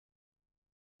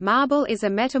Marble is a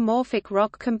metamorphic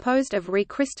rock composed of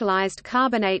recrystallized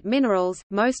carbonate minerals,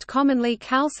 most commonly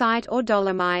calcite or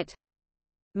dolomite.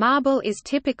 Marble is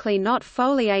typically not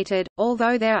foliated,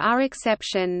 although there are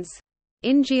exceptions.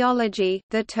 In geology,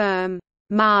 the term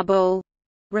marble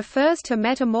refers to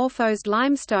metamorphosed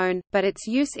limestone, but its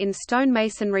use in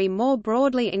stonemasonry more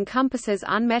broadly encompasses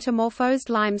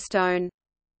unmetamorphosed limestone.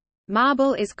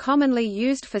 Marble is commonly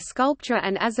used for sculpture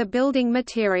and as a building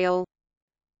material.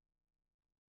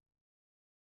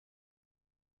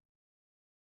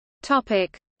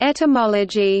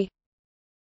 Etymology.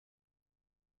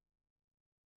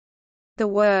 The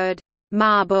word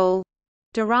marble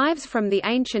derives from the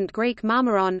ancient Greek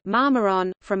marmaron,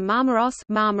 from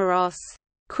marmaros,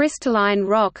 crystalline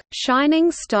rock,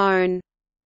 shining stone,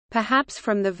 perhaps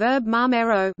from the verb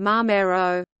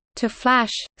marmero, to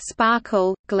flash,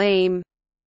 sparkle, gleam.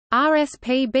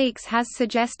 R.S.P. Beeks has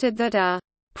suggested that a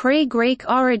pre-Greek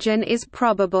origin is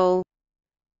probable.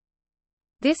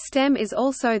 This stem is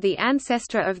also the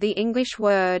ancestor of the English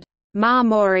word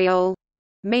marmoreal,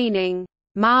 meaning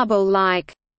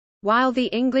marble-like, while the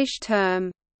English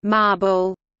term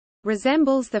marble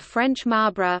resembles the French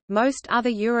marbre. Most other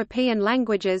European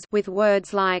languages with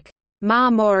words like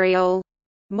marmoreal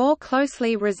more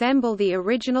closely resemble the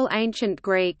original ancient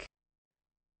Greek.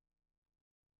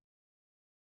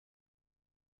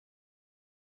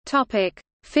 Topic: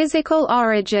 Physical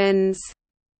origins.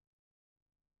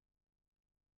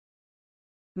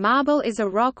 Marble is a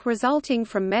rock resulting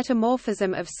from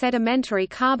metamorphism of sedimentary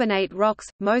carbonate rocks,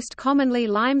 most commonly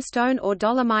limestone or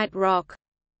dolomite rock.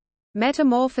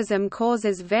 Metamorphism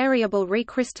causes variable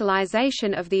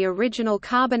recrystallization of the original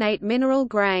carbonate mineral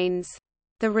grains.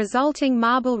 The resulting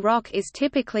marble rock is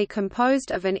typically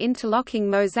composed of an interlocking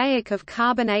mosaic of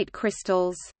carbonate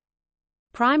crystals.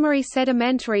 Primary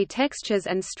sedimentary textures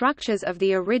and structures of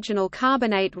the original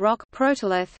carbonate rock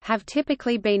protolith have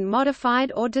typically been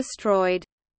modified or destroyed.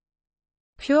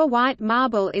 Pure white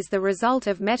marble is the result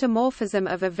of metamorphism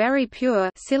of a very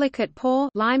pure silicate poor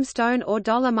limestone or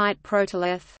dolomite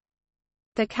protolith.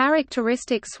 The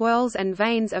characteristic swirls and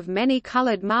veins of many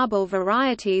colored marble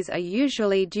varieties are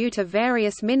usually due to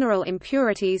various mineral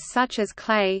impurities such as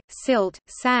clay, silt,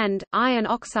 sand, iron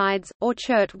oxides, or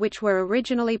chert which were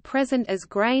originally present as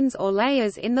grains or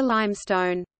layers in the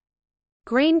limestone.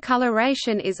 Green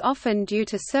coloration is often due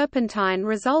to serpentine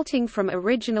resulting from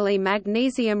originally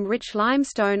magnesium-rich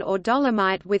limestone or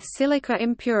dolomite with silica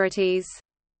impurities.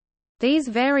 These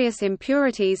various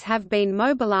impurities have been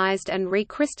mobilized and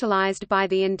recrystallized by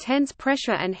the intense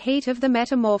pressure and heat of the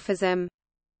metamorphism.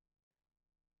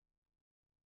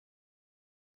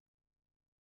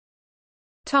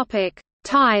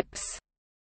 Types.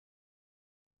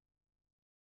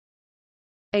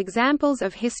 Examples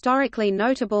of historically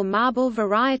notable marble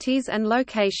varieties and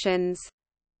locations.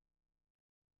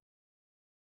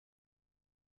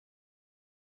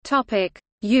 Topic: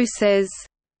 Uses.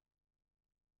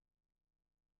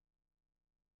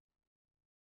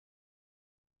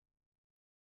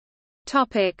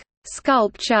 Topic: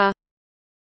 Sculpture.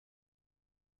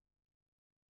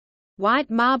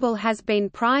 White marble has been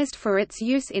prized for its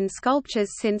use in sculptures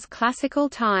since classical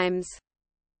times.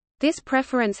 This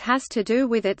preference has to do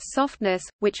with its softness,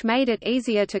 which made it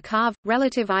easier to carve,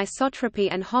 relative isotropy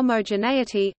and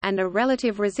homogeneity, and a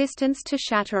relative resistance to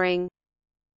shattering.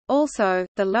 Also,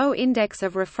 the low index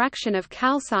of refraction of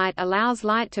calcite allows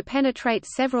light to penetrate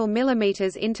several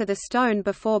millimeters into the stone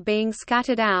before being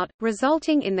scattered out,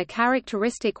 resulting in the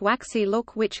characteristic waxy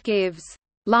look which gives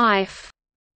life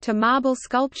to marble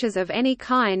sculptures of any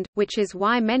kind, which is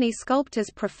why many sculptors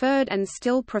preferred and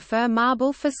still prefer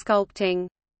marble for sculpting.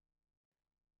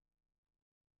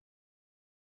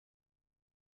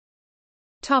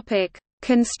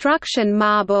 Construction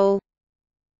marble.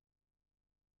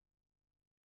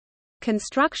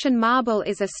 Construction marble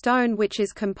is a stone which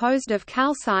is composed of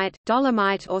calcite,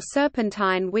 dolomite or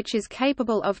serpentine which is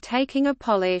capable of taking a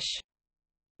polish.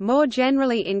 More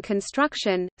generally in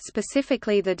construction,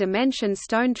 specifically the dimension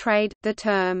stone trade, the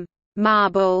term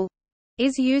marble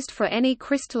is used for any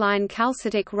crystalline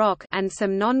calcitic rock and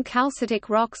some non-calcitic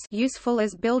rocks useful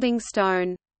as building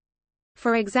stone.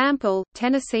 For example,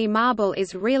 Tennessee marble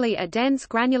is really a dense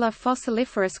granular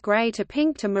fossiliferous gray to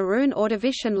pink to maroon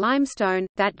Ordovician limestone,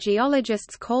 that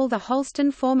geologists call the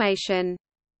Holston Formation.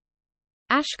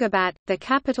 Ashgabat, the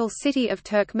capital city of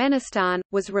Turkmenistan,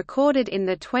 was recorded in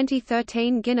the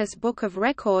 2013 Guinness Book of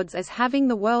Records as having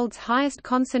the world's highest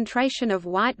concentration of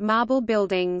white marble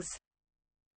buildings.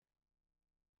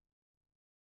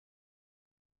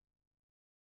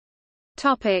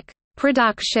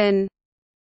 Production.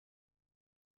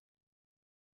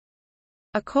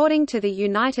 According to the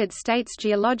United States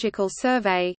Geological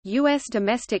Survey, U.S.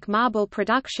 domestic marble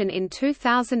production in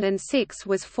 2006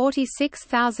 was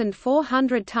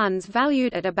 46,400 tons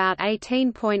valued at about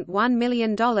 $18.1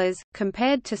 million,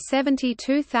 compared to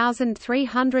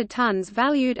 72,300 tons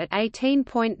valued at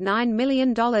 $18.9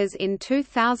 million in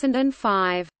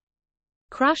 2005.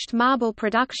 Crushed marble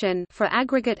production for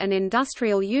aggregate and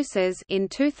industrial uses in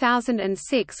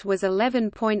 2006 was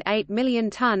 11.8 million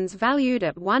tons valued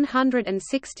at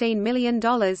 $116 million,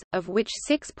 of which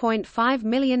 6.5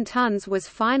 million tons was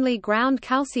finely ground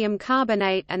calcium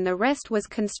carbonate and the rest was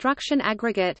construction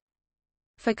aggregate.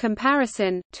 For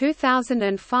comparison,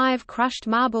 2005 crushed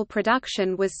marble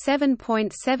production was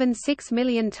 7.76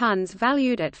 million tons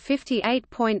valued at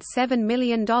 $58.7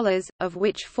 million, of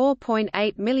which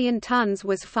 4.8 million tons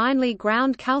was finely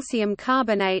ground calcium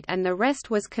carbonate and the rest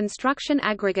was construction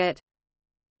aggregate.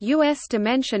 U.S.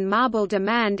 dimension marble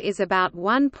demand is about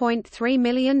 1.3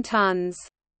 million tons.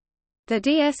 The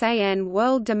DSAN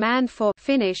World Demand for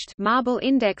Finished Marble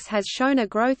Index has shown a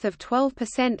growth of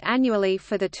 12% annually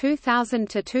for the 2000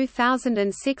 to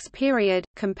 2006 period,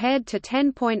 compared to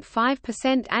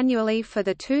 10.5% annually for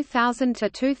the 2000 to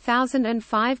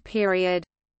 2005 period.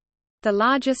 The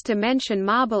largest dimension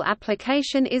marble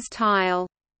application is tile.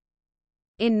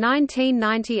 In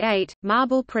 1998,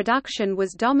 marble production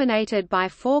was dominated by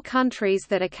 4 countries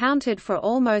that accounted for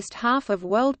almost half of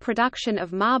world production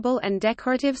of marble and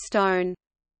decorative stone.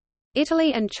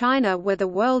 Italy and China were the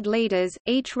world leaders,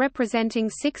 each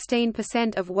representing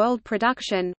 16% of world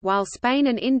production, while Spain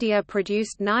and India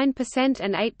produced 9%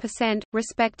 and 8%,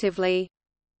 respectively.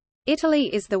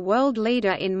 Italy is the world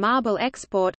leader in marble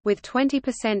export, with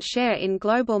 20% share in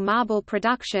global marble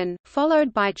production,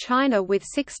 followed by China with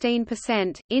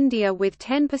 16%, India with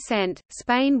 10%,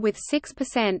 Spain with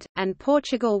 6%, and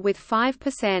Portugal with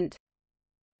 5%.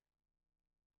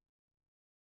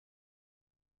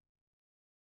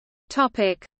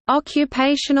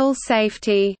 Occupational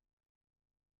safety.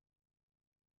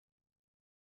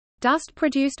 Dust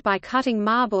produced by cutting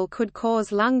marble could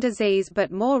cause lung disease,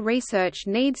 but more research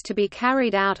needs to be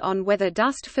carried out on whether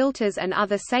dust filters and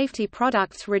other safety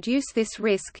products reduce this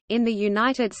risk. In the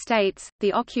United States,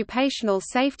 the Occupational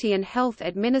Safety and Health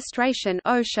Administration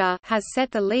 (OSHA) has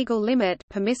set the legal limit,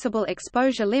 permissible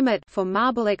exposure limit for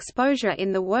marble exposure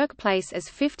in the workplace as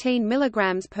 15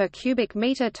 mg per cubic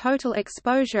meter total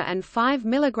exposure and 5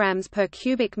 mg per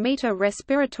cubic meter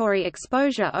respiratory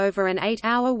exposure over an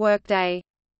 8-hour workday.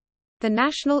 The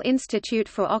National Institute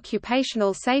for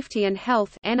Occupational Safety and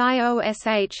Health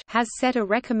 (NIOSH) has set a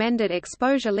recommended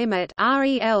exposure limit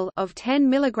 (REL) of 10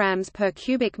 mg per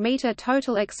cubic meter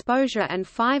total exposure and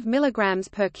 5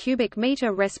 mg per cubic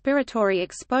meter respiratory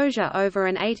exposure over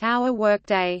an 8-hour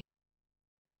workday.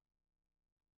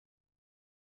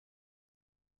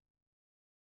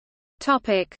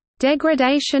 Topic: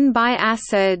 Degradation by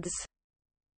acids.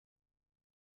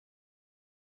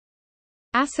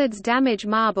 Acids damage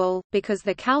marble, because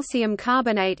the calcium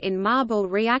carbonate in marble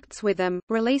reacts with them,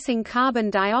 releasing carbon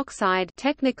dioxide,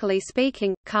 technically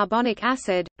speaking, carbonic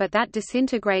acid, but that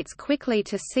disintegrates quickly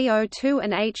to CO2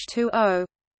 and H2O.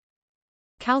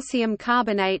 Calcium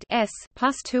carbonate S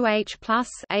plus 2H plus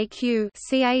AQ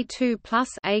Ca2 plus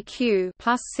AQ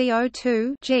plus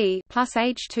CO2 G plus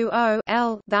H2O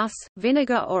L. Thus,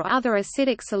 vinegar or other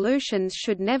acidic solutions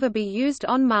should never be used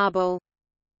on marble.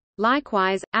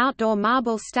 Likewise, outdoor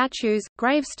marble statues,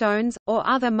 gravestones, or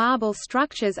other marble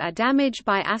structures are damaged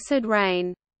by acid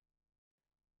rain.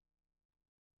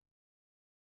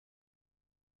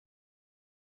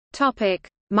 Topic: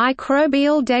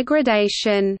 Microbial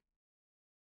degradation.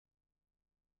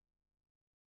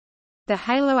 The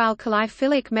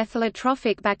haloalkali-philic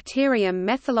methyllotrophic bacterium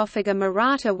Methylophaga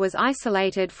murata was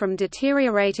isolated from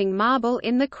deteriorating marble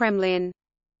in the Kremlin.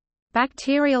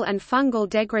 Bacterial and fungal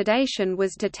degradation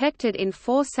was detected in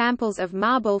 4 samples of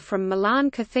marble from Milan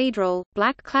Cathedral.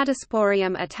 Black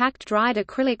cladosporium attacked dried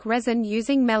acrylic resin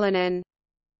using melanin.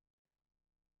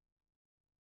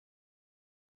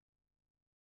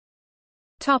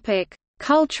 Topic: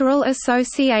 Cultural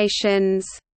associations.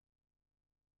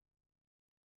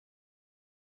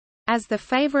 As the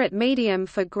favorite medium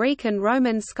for Greek and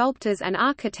Roman sculptors and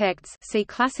architects, see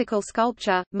classical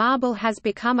sculpture, marble has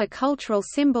become a cultural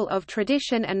symbol of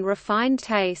tradition and refined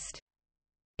taste.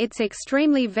 Its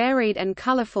extremely varied and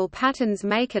colorful patterns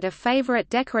make it a favorite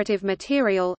decorative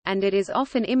material, and it is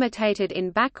often imitated in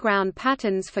background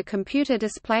patterns for computer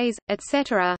displays,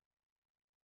 etc.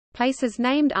 Places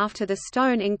named after the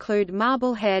stone include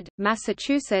Marblehead,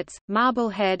 Massachusetts,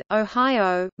 Marblehead,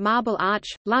 Ohio, Marble Arch,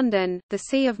 London, the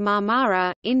Sea of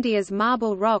Marmara, India's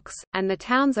Marble Rocks, and the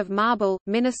towns of Marble,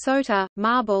 Minnesota,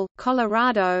 Marble,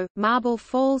 Colorado, Marble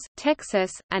Falls,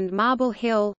 Texas, and Marble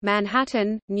Hill,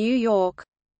 Manhattan, New York.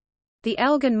 The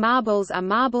Elgin marbles are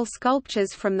marble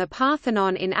sculptures from the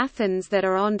Parthenon in Athens that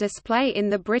are on display in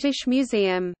the British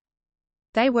Museum.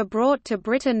 They were brought to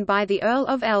Britain by the Earl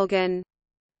of Elgin.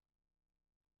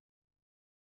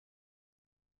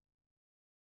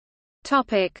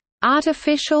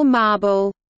 Artificial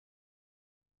marble.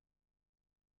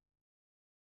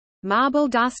 Marble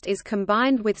dust is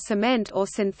combined with cement or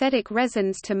synthetic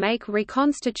resins to make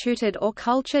reconstituted or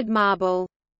cultured marble.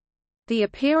 The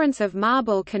appearance of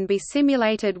marble can be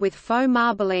simulated with faux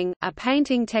marbling, a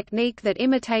painting technique that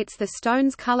imitates the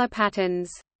stone's color patterns.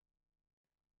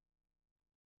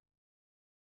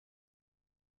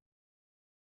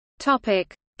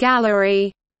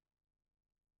 Gallery.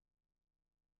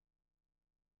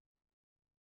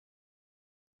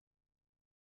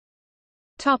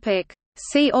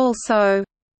 See also: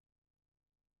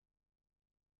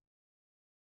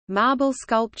 marble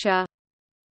sculpture,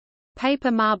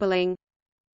 paper marbling,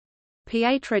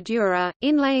 pietra dura,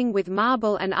 inlaying with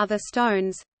marble and other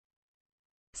stones,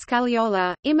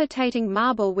 scagliola, imitating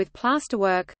marble with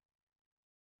plasterwork,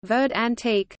 verde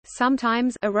antique,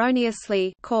 sometimes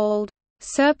erroneously called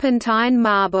serpentine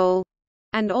marble,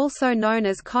 and also known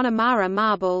as Connemara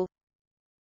marble,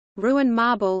 ruin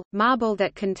marble, marble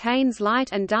that contains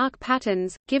light and dark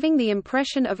patterns, giving the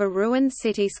impression of a ruined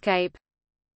cityscape.